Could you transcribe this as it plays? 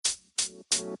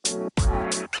Good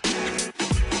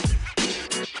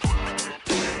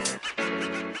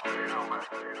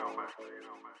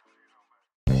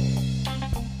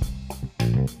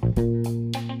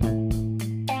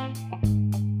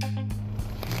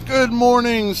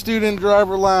morning, Student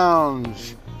Driver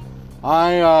Lounge.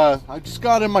 I just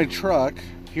got in my truck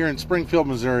here in Springfield,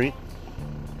 Missouri.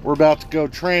 We're about to go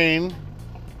train.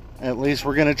 At least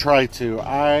we're going to try to.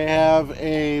 I have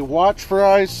a watch for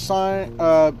ice sign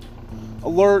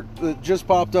alert that just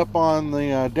popped up on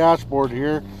the dashboard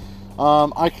here.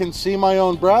 I can see my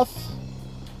own breath,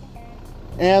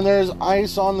 and there's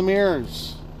ice on the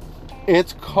mirrors.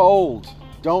 It's cold.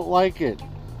 Don't like it.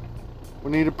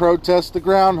 We need to protest the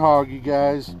groundhog, you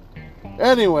guys.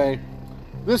 Anyway,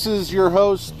 this is your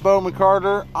host, Bo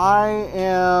McCarter. I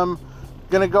am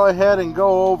going to go ahead and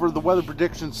go over the Weather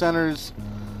Prediction Center's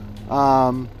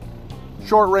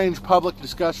short-range public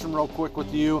discussion real quick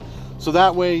with you, so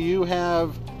that way you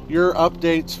have your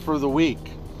updates for the week.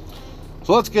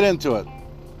 So let's get into it.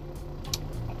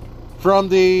 From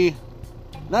the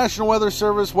National Weather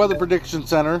Service Weather Prediction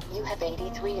Center, you have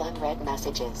 83 unread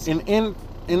messages. An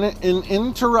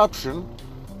interruption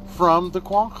from the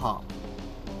Qualcomm.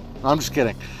 I'm just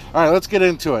kidding. All right, let's get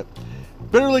into it.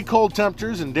 Bitterly cold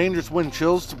temperatures and dangerous wind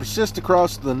chills to persist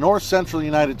across the north-central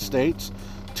United States.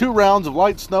 2 rounds of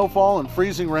light snowfall and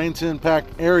freezing rain to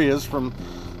impact areas from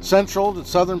central to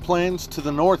southern plains to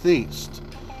the northeast.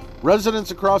 Residents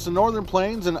across the northern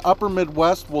plains and upper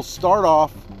Midwest will start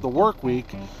off the work week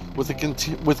with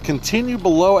continued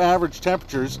below-average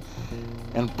temperatures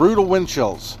and brutal wind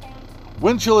chills.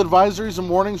 Wind chill advisories and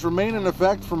warnings remain in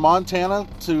effect from Montana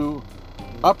to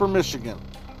upper Michigan.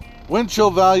 Wind chill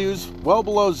values well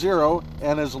below zero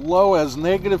and as low as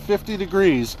negative 50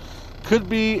 degrees could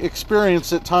be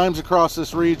experienced at times across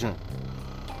this region.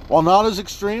 While not as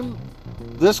extreme,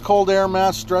 this cold air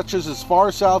mass stretches as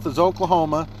far south as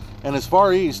Oklahoma and as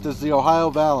far east as the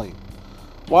Ohio Valley.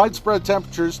 Widespread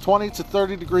temperatures 20 to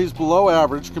 30 degrees below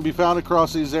average can be found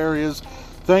across these areas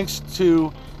thanks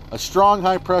to a strong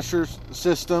high-pressure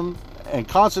system and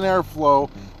constant airflow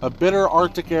of bitter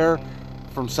Arctic air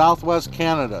from southwest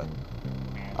Canada.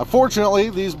 Unfortunately,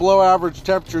 these below-average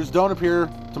temperatures don't appear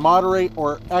to moderate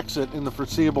or exit in the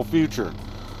foreseeable future.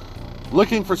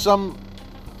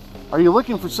 Are you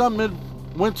looking for some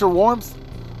mid-winter warmth?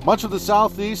 Much of the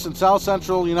southeast and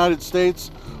south-central United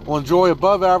States will enjoy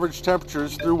above-average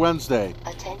temperatures through Wednesday.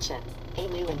 Attention. A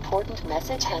new important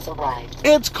message has arrived.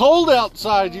 It's cold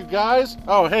outside, you guys.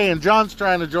 Oh, hey, and John's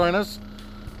trying to join us.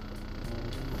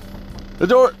 The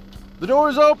door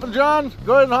is open, John.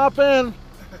 Go ahead and hop in.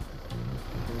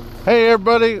 Hey,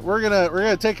 everybody. We're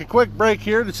gonna take a quick break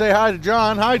here to say hi to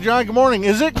John. Hi, John. Good morning.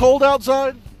 Is it cold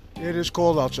outside? It is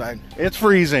cold outside. It's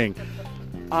freezing.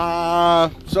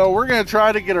 So we're gonna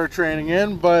try to get our training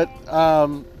in, but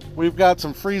we've got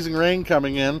some freezing rain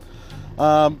coming in.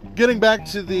 Getting back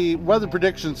to the Weather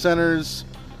Prediction Center's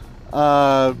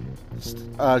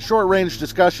short-range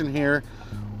discussion here.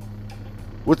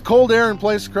 With cold air in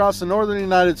place across the northern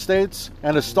United States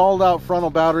and a stalled-out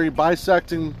frontal boundary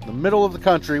bisecting the middle of the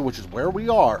country, which is where we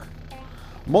are,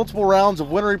 multiple rounds of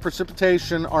wintry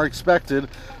precipitation are expected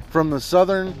from the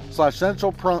south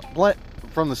central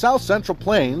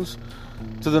plains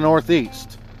to the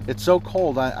northeast. It's so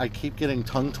cold, I keep getting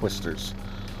tongue twisters.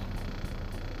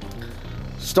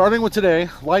 Starting with today,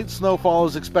 light snowfall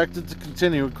is expected to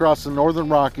continue across the northern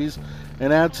Rockies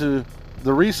and add to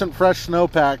the recent fresh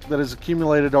snowpack that has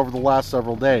accumulated over the last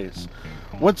several days.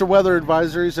 Winter weather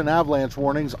advisories and avalanche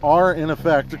warnings are in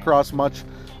effect across much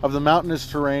of the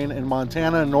mountainous terrain in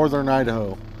Montana and northern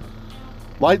Idaho.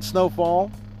 Light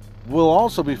snowfall will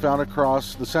also be found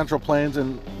across the central plains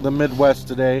and the Midwest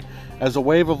today as a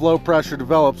wave of low pressure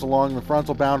develops along the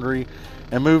frontal boundary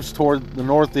and moves toward the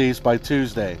northeast by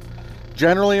Tuesday.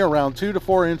 Generally, around 2 to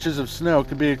 4 inches of snow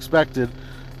can be expected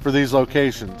for these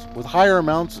locations, with higher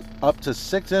amounts up to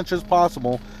 6 inches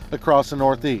possible across the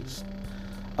northeast.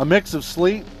 A mix of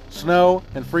sleet, snow,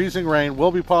 and freezing rain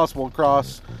will be possible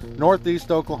across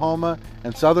northeast Oklahoma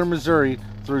and southern Missouri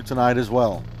through tonight as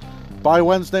well. By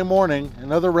Wednesday morning,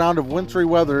 another round of wintry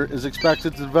weather is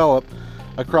expected to develop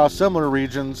across similar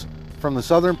regions from the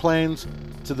southern plains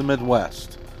to the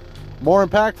Midwest. More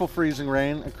impactful freezing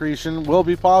rain accretion will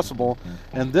be possible,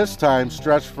 and this time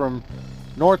stretch from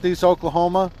northeast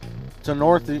Oklahoma to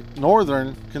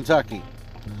northern Kentucky.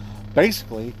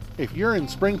 Basically, if you're in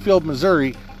Springfield,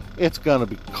 Missouri, it's going to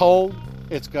be cold,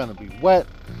 it's going to be wet,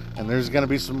 and there's going to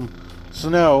be some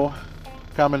snow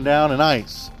coming down and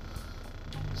ice.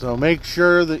 So make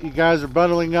sure that you guys are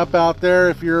bundling up out there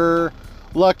if you're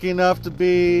lucky enough to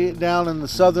be down in the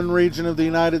southern region of the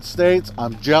United States.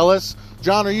 I'm jealous.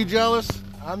 John, are you jealous?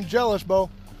 I'm jealous, Bo.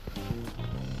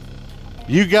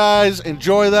 You guys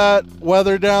enjoy that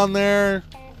weather down there.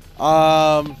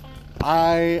 I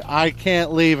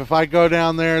can't leave. If I go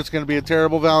down there, it's going to be a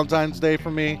terrible Valentine's Day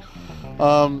for me.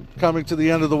 Coming to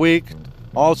the end of the week.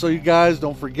 Also, you guys,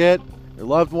 don't forget your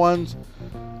loved ones.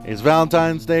 It's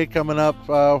Valentine's Day coming up.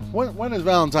 When is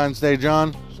Valentine's Day,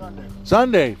 John?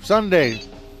 Sunday.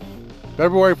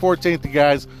 February 14th, you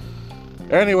guys.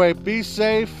 Anyway, be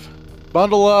safe.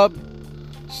 Bundle up.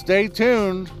 Stay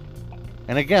tuned.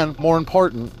 And again, more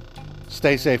important,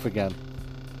 stay safe again.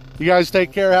 You guys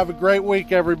take care. Have a great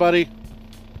week, everybody.